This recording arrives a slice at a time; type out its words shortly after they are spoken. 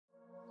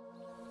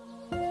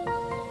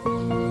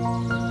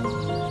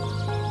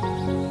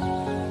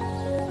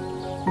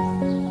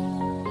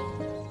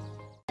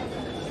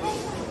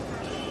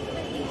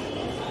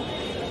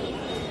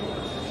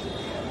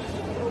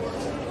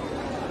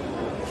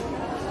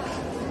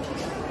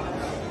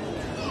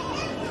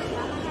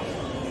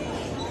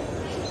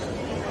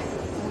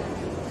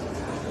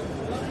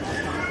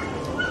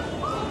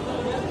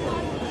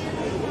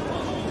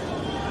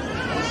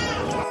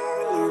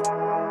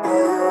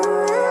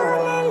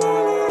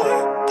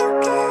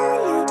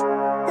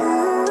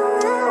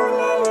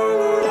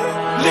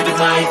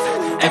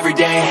life,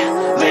 everyday,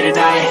 late at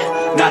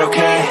night, not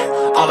okay.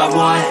 All I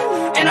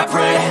want, and I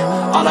pray,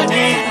 all I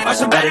need are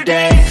some better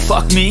days.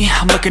 Fuck me,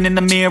 I'm looking in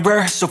the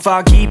mirror, so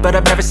foggy, but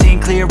I've never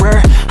seen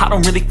clearer. I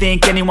don't really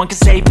think anyone can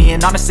save me,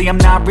 and honestly I'm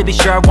not really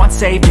sure I want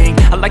saving.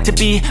 I like to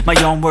be my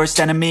own worst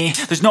enemy.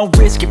 There's no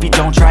risk if you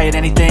don't try at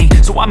anything,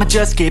 so I'ma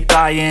just keep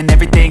buying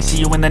everything. See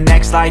you in the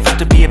next life, have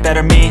to be a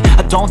better me.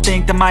 I don't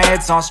think that my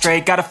head's on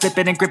straight, gotta flip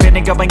it and grip it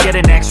and go and get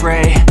an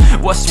x-ray.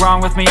 What's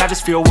wrong with me? I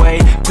just feel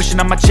weight pushing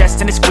on my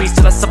chest and it squeezes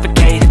till I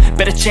suffocate.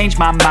 Better change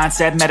my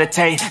mindset,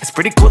 meditate. It's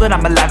pretty cool that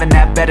I'm alive and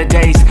have better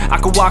days. I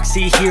could walk,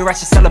 see, hear, I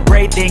should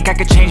celebrate. Think I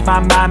could change my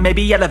mind,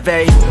 maybe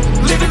elevate.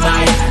 Living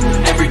life,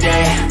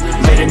 everyday,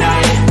 late at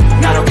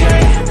night, not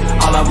okay.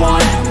 All I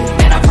want,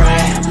 and I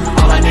pray,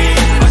 all I need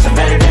are some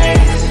better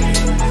days.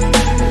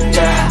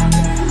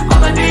 Yeah,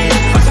 all I need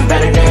are some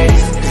better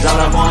days. Cause all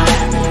I want,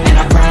 and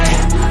I pray,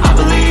 I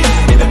believe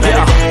in the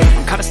better days.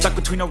 I'm kinda stuck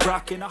between a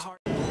rock and a hard.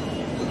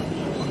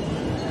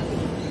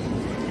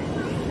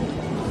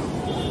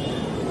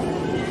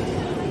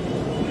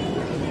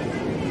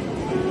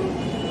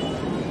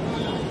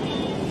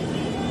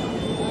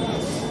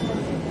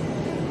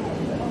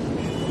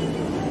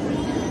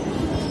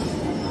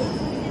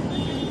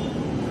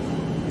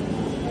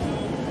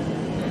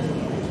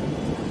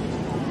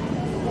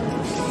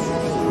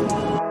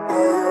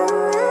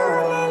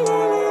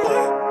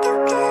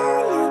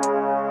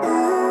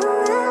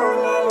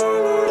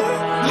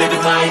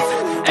 Living life,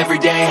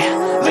 everyday,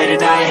 late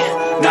at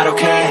night, not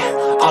okay.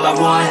 All I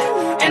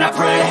want, and I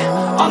pray,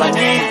 all I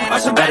need are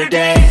some better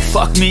days.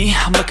 Fuck me,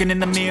 I'm looking in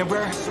the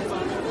mirror.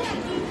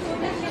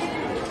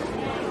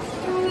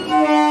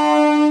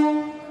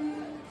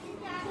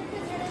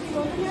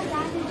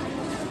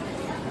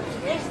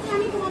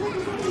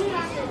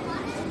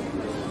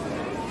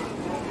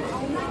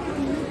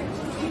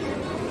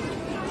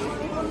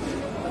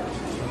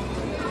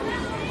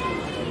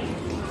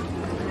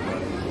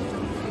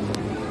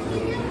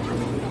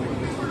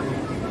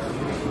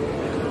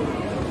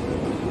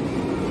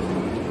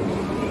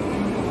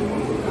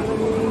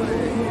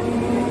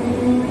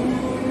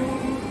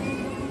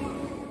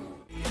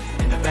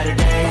 Better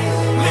days,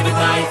 living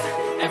life,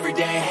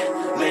 everyday,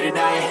 late at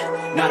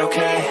night, not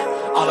okay.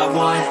 All I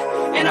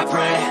want, and I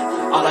pray,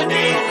 all I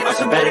need are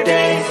some better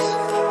days.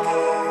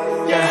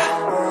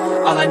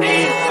 Yeah, all I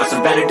need are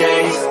some better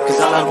days.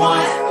 Cause all I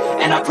want,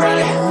 and I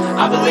pray,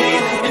 I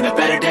believe in the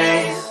better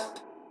days.